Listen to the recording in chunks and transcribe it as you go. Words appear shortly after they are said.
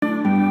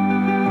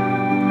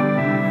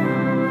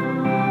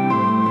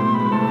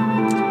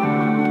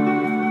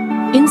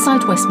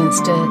Inside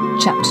Westminster,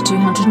 Chapter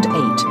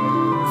 208,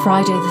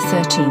 Friday the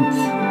 13th.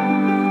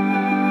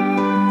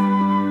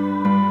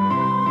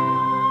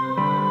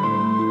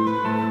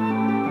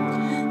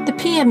 The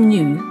PM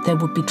knew there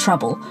would be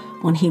trouble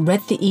when he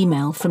read the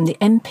email from the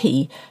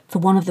MP for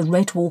one of the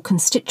Redwall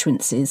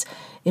constituencies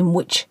in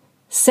which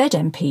said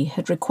MP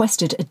had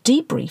requested a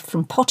debrief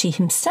from Potty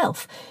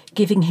himself,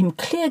 giving him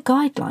clear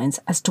guidelines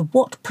as to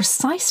what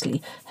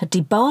precisely had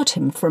debarred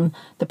him from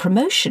the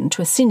promotion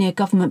to a senior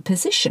government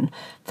position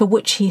for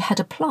which he had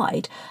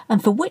applied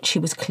and for which he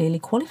was clearly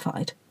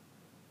qualified.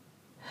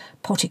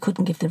 Potty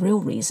couldn't give the real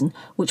reason,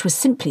 which was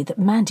simply that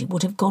Mandy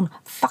would have gone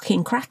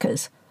fucking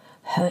crackers,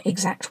 her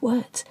exact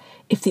words,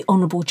 if the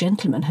honourable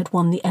gentleman had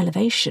won the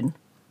elevation.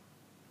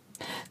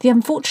 The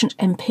unfortunate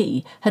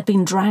MP had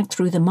been dragged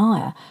through the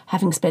mire,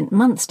 having spent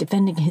months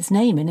defending his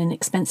name in an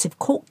expensive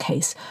court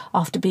case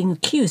after being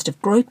accused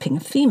of groping a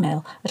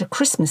female at a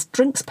Christmas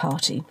drinks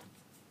party.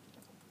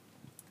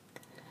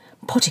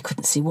 Potty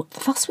couldn't see what the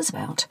fuss was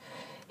about.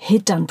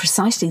 He'd done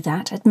precisely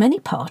that at many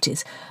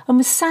parties, and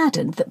was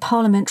saddened that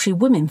parliamentary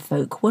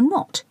womenfolk were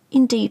not,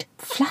 indeed,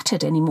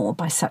 flattered any more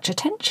by such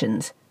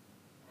attentions.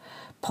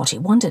 Potty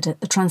wondered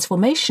at the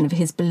transformation of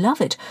his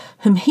beloved,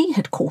 whom he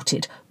had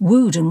courted,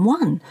 wooed and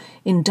won,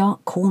 in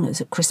dark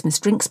corners at Christmas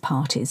drinks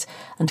parties,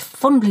 and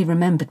fondly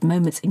remembered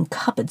moments in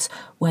cupboards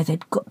where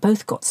they'd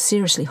both got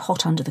seriously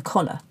hot under the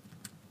collar.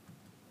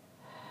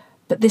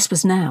 But this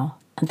was now,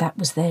 and that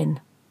was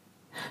then.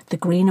 The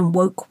green and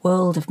woke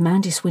world of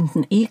Mandy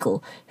Swinton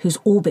Eagle, whose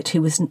orbit he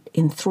was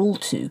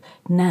enthralled to,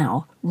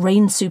 now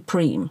reigned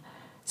supreme,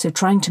 so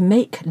trying to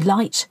make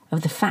light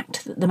of the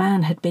fact that the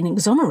man had been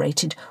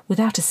exonerated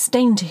without a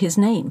stain to his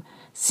name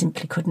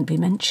simply couldn't be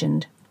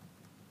mentioned.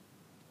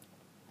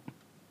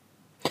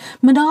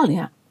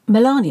 Melania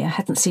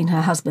hadn't seen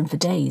her husband for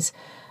days,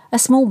 a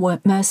small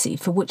mercy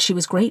for which she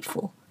was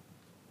grateful.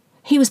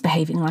 He was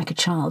behaving like a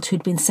child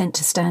who'd been sent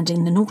to stand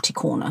in the naughty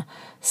corner,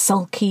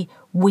 sulky,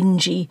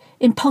 whingy,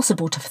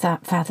 impossible to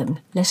fathom,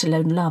 let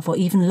alone love or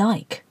even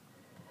like.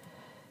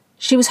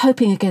 She was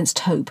hoping against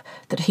hope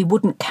that he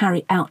wouldn't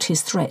carry out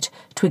his threat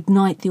to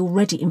ignite the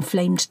already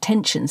inflamed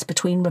tensions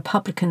between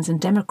Republicans and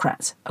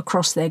Democrats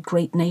across their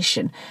great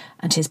nation,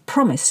 and his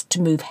promise to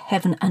move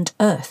heaven and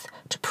earth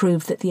to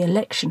prove that the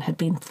election had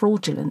been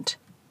fraudulent.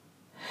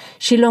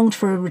 She longed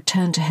for a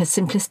return to her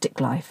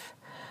simplistic life,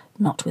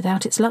 not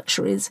without its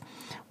luxuries,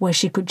 where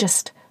she could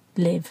just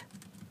live.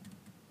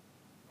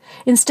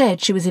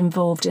 Instead, she was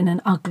involved in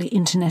an ugly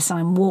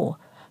internecine war,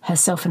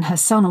 herself and her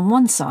son on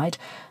one side,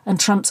 and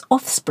Trump's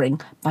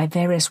offspring by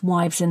various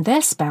wives and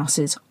their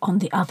spouses on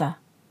the other.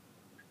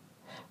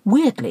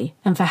 Weirdly,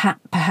 and for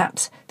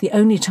perhaps the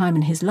only time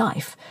in his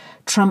life,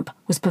 Trump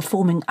was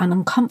performing an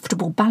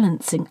uncomfortable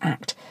balancing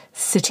act,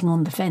 sitting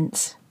on the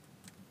fence.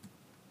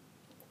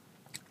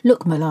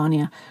 "Look,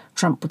 Melania,"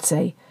 Trump would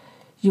say,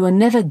 "you are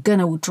never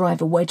gonna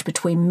drive a wedge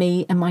between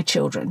me and my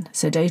children,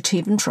 so don't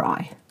even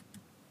try."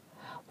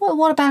 "Well,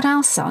 what about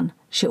our son?"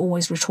 she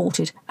always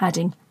retorted,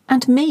 adding,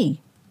 "and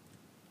me."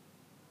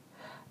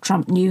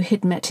 Trump knew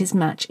he'd met his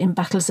match in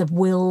battles of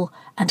will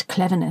and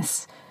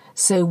cleverness,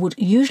 so would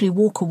usually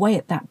walk away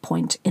at that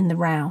point in the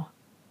row.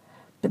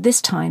 But this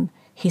time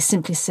he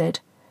simply said,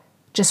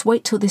 "Just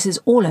wait till this is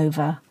all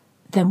over,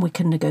 then we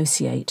can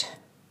negotiate."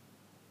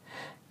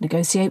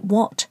 Negotiate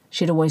what,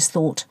 she'd always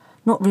thought,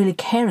 not really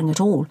caring at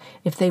all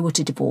if they were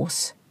to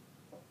divorce.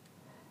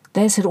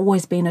 Theirs had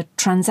always been a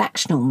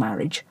transactional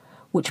marriage,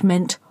 which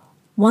meant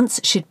once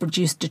she'd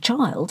produced a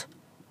child,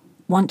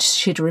 once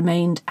she'd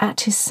remained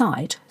at his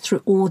side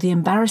through all the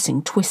embarrassing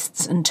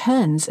twists and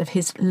turns of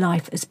his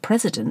life as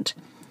president,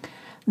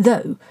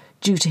 though,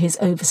 due to his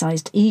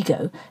oversized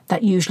ego,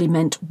 that usually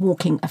meant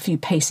walking a few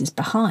paces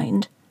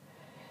behind,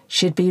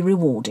 she'd be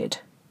rewarded.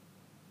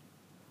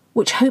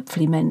 Which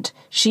hopefully meant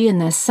she and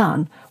their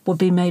son would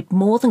be made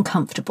more than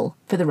comfortable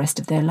for the rest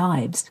of their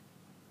lives.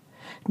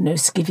 No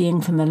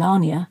skivvying for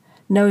Melania,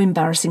 no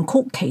embarrassing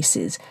court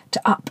cases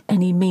to up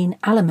any mean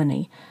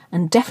alimony,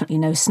 and definitely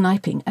no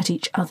sniping at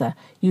each other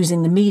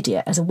using the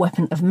media as a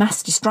weapon of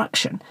mass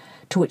destruction,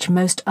 to which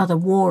most other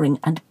warring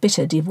and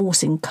bitter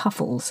divorcing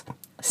couples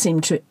seem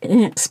to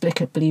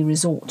inexplicably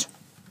resort.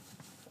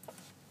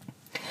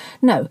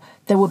 No,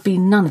 there would be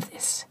none of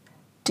this.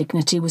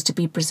 Dignity was to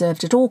be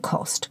preserved at all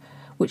cost,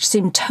 which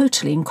seemed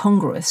totally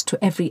incongruous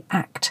to every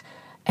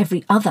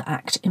other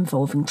act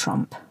involving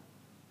Trump.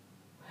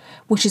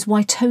 Which is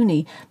why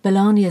Tony,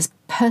 Melania's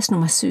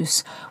personal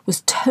masseuse,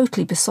 was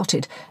totally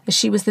besotted, as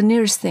she was the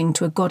nearest thing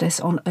to a goddess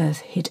on earth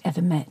he'd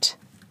ever met.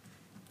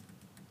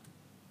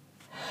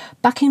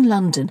 Back in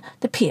London,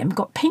 the PM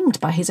got pinged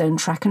by his own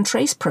track and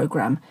trace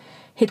programme.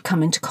 He'd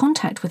come into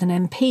contact with an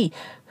MP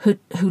who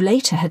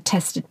later had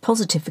tested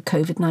positive for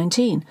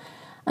COVID-19,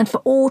 and for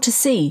all to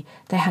see,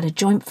 they had a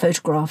joint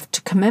photograph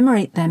to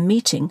commemorate their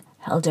meeting,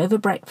 held over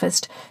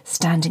breakfast,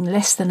 standing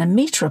less than a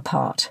metre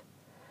apart.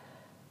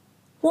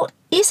 What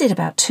is it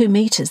about 2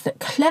 metres that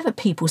clever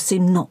people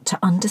seem not to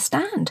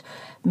understand?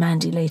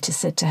 Mandy later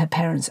said to her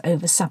parents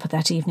over supper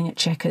that evening at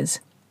Chequers.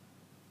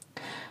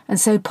 And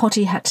so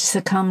Potty had to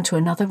succumb to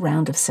another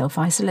round of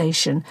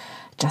self-isolation,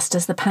 just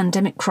as the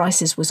pandemic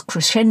crisis was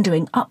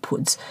crescendoing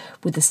upwards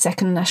with the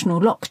second national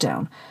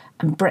lockdown,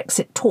 and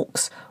Brexit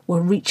talks were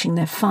reaching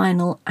their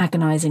final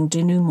agonising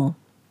denouement.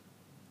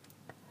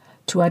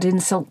 To add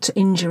insult to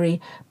injury,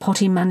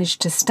 Potty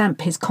managed to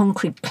stamp his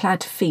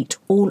concrete-clad feet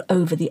all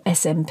over the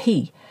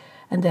SNP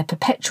and their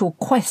perpetual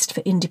quest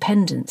for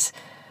independence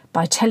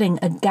by telling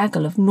a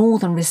gaggle of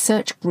Northern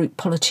Research Group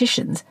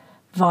politicians,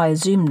 via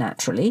Zoom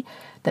naturally,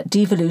 that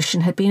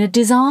devolution had been a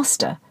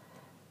disaster,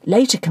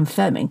 later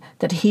confirming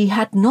that he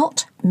had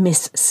not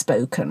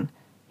misspoken,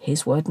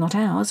 his word not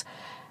ours,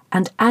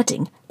 and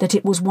adding that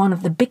it was one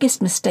of the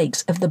biggest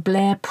mistakes of the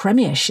Blair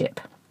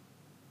premiership.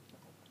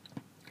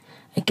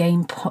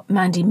 Again,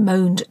 Mandy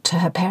moaned to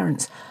her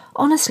parents,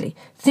 "Honestly,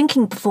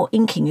 thinking before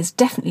inking is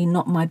definitely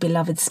not my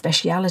beloved's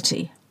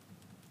speciality."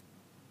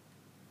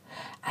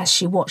 As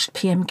she watched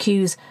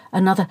PMQs,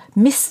 another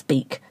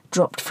misspeak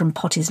dropped from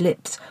Potty's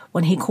lips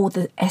when he called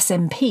the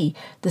SNP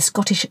the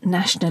Scottish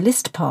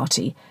Nationalist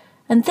Party,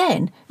 and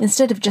then,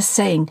 instead of just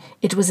saying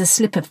it was a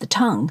slip of the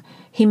tongue,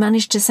 he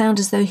managed to sound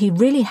as though he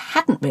really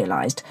hadn't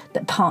realised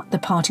that the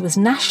party was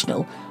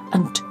national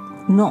and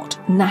not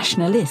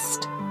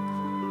nationalist.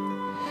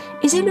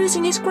 Is he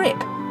losing his grip?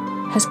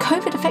 Has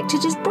COVID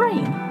affected his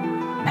brain?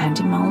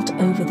 Mandy mulled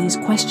over these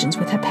questions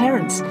with her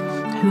parents,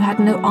 who had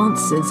no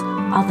answers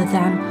other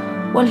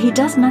than, well, he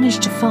does manage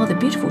to father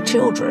beautiful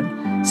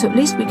children, so at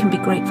least we can be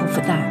grateful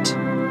for that.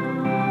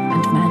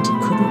 And Mandy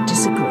couldn't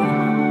disagree.